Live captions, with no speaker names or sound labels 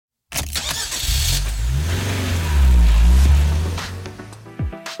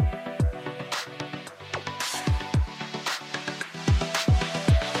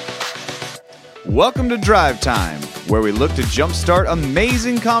Welcome to Drive Time, where we look to jumpstart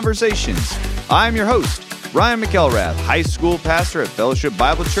amazing conversations. I'm your host, Ryan McElrath, high school pastor at Fellowship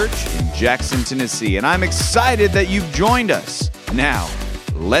Bible Church in Jackson, Tennessee, and I'm excited that you've joined us. Now,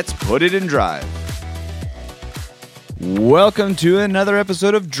 let's put it in drive. Welcome to another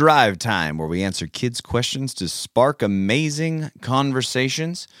episode of Drive Time, where we answer kids' questions to spark amazing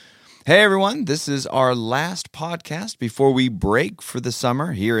conversations. Hey everyone, this is our last podcast before we break for the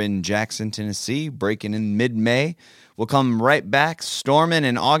summer here in Jackson, Tennessee, breaking in mid-May. We'll come right back storming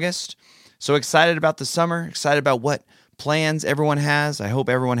in August. So excited about the summer, excited about what plans everyone has. I hope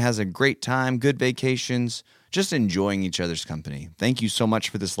everyone has a great time, good vacations, just enjoying each other's company. Thank you so much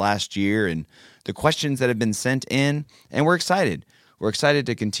for this last year and the questions that have been sent in, and we're excited. We're excited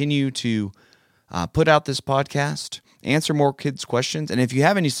to continue to put out this podcast, answer more kids' questions. And if you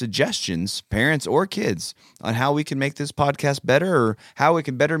have any suggestions, parents or kids, on how we can make this podcast better or how we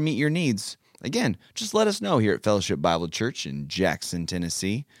can better meet your needs, again, just let us know here at Fellowship Bible Church in Jackson,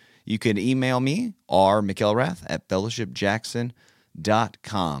 Tennessee. You can email me,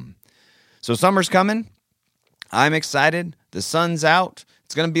 rmckelrath@fellowshipjackson.com. So summer's coming. I'm excited. The sun's out.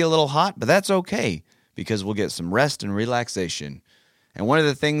 It's going to be a little hot, but that's okay because we'll get some rest and relaxation. And one of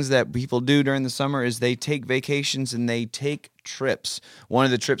the things that people do during the summer is they take vacations and they take trips. One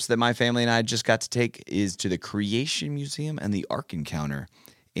of the trips that my family and I just got to take is to the Creation Museum and the Ark Encounter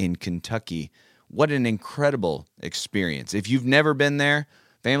in Kentucky. What an incredible experience. If you've never been there,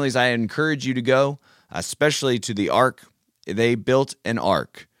 families, I encourage you to go, especially to the Ark. They built an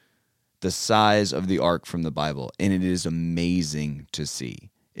ark the size of the ark from the Bible, and it is amazing to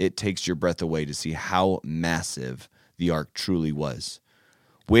see. It takes your breath away to see how massive the ark truly was,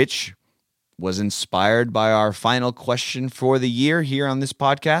 which was inspired by our final question for the year here on this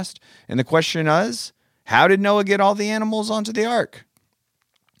podcast. And the question is, how did Noah get all the animals onto the ark?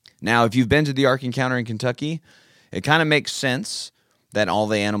 Now, if you've been to the Ark Encounter in Kentucky, it kind of makes sense that all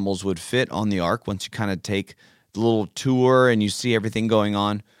the animals would fit on the ark once you kind of take the little tour and you see everything going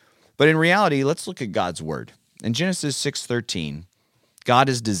on. But in reality, let's look at God's word. In Genesis 6:13, God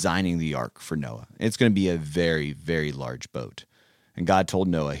is designing the ark for Noah. It's going to be a very, very large boat. And God told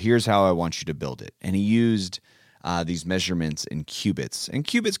Noah, here's how I want you to build it. And he used these measurements in cubits. And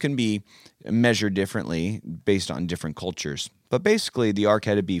cubits can be measured differently based on different cultures. But basically, the ark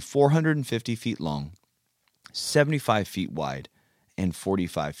had to be 450 feet long, 75 feet wide, and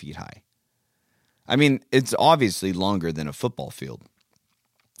 45 feet high. I mean, it's obviously longer than a football field.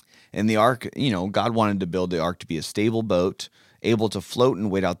 And the ark, God wanted to build the ark to be a stable boat, able to float and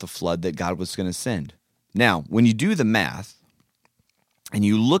wait out the flood that God was going to send. Now, when you do the math and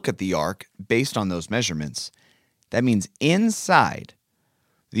you look at the ark based on those measurements, that means inside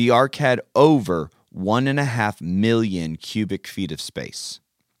the ark had over 1.5 million cubic feet of space.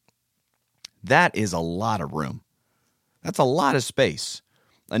 That is a lot of room. That's a lot of space,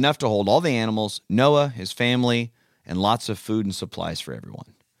 enough to hold all the animals, Noah, his family, and lots of food and supplies for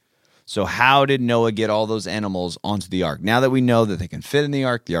everyone. So how did Noah get all those animals onto the ark? Now that we know that they can fit in the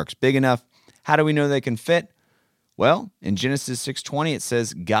ark's big enough, how do we know they can fit? Well, in Genesis 6:20, it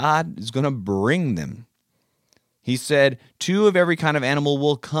says God is going to bring them. He said, 2 of every kind of animal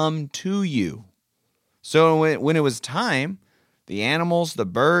will come to you. So when it was time, the animals, the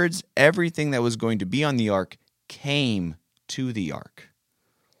birds, everything that was going to be on the ark came to the ark.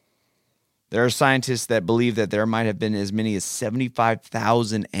 There are scientists that believe that there might have been as many as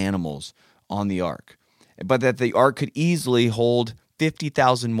 75,000 animals on the ark, but that the ark could easily hold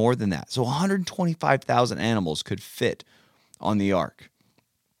 50,000 more than that. So 125,000 animals could fit on the ark.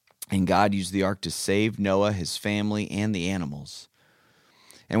 And God used the ark to save Noah, his family, and the animals.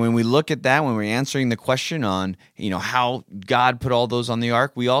 And when we look at that, when we're answering the question on, how God put all those on the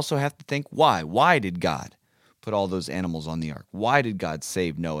ark, we also have to think why. Why did God put all those animals on the ark? Why did God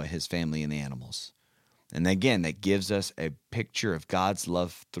save Noah, his family, and the animals? And again, that gives us a picture of God's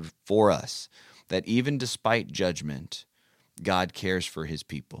love for us, that even despite judgment, God cares for his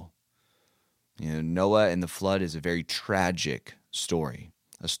people. Noah and the flood is a very tragic story,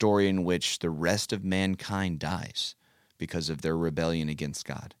 a story in which the rest of mankind dies because of their rebellion against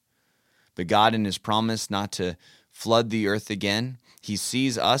God. But God, in his promise not to flood the earth again, he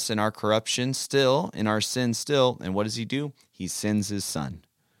sees us in our corruption still, in our sin still, and what does he do? He sends his son.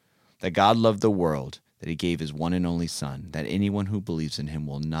 That God loved the world, that he gave his one and only son, that anyone who believes in him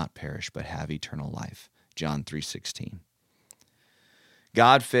will not perish but have eternal life. John 3:16.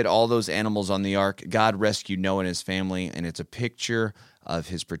 God fit all those animals on the ark. God rescued Noah and his family, and it's a picture of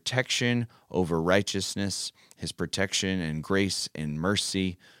his protection over righteousness, his protection and grace and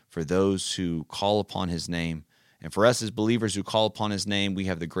mercy for those who call upon his name And for us as believers who call upon his name, we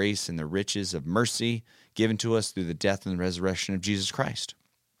have the grace and the riches of mercy given to us through the death and resurrection of Jesus Christ.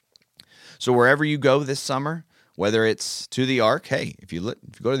 So wherever you go this summer, whether it's to the Ark, hey, if you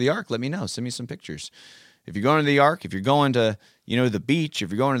go to the Ark, let me know. Send me some pictures. If you're going to the Ark, if you're going to, the beach,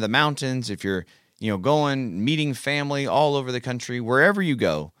 if you're going to the mountains, if you're, going, meeting family all over the country, wherever you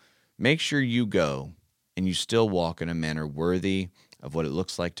go, make sure you go and you still walk in a manner worthy of what it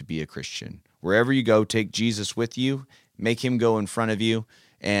looks like to be a Christian. Wherever you go, take Jesus with you, make him go in front of you,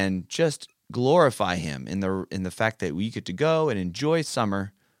 and just glorify him in the fact that we get to go and enjoy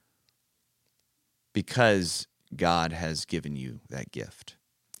summer because God has given you that gift.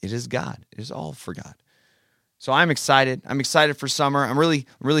 It is God. It is all for God. So I'm excited. I'm excited for summer. I'm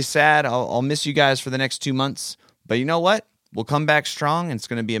really sad. I'll miss you guys for the next 2 months. But you know what? We'll come back strong, and it's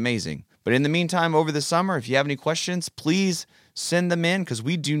going to be amazing. But in the meantime, over the summer, if you have any questions, please send them in because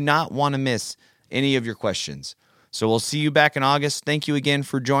we do not want to miss any of your questions. So we'll see you back in August. Thank you again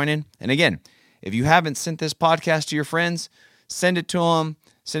for joining. And again, if you haven't sent this podcast to your friends, send it to them.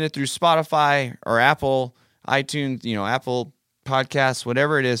 Send it through Spotify or Apple, iTunes, Apple Podcasts,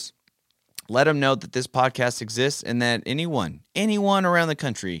 whatever it is. Let them know that this podcast exists and that anyone around the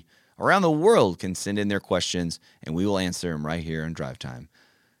country, around the world can send in their questions, and we will answer them right here on Drive Time.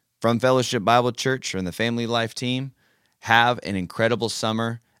 From Fellowship Bible Church and the Family Life team, have an incredible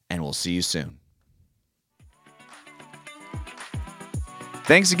summer, and we'll see you soon.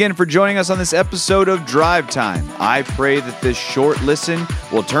 Thanks again for joining us on this episode of Drive Time. I pray that this short listen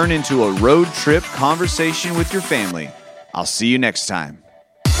will turn into a road trip conversation with your family. I'll see you next time.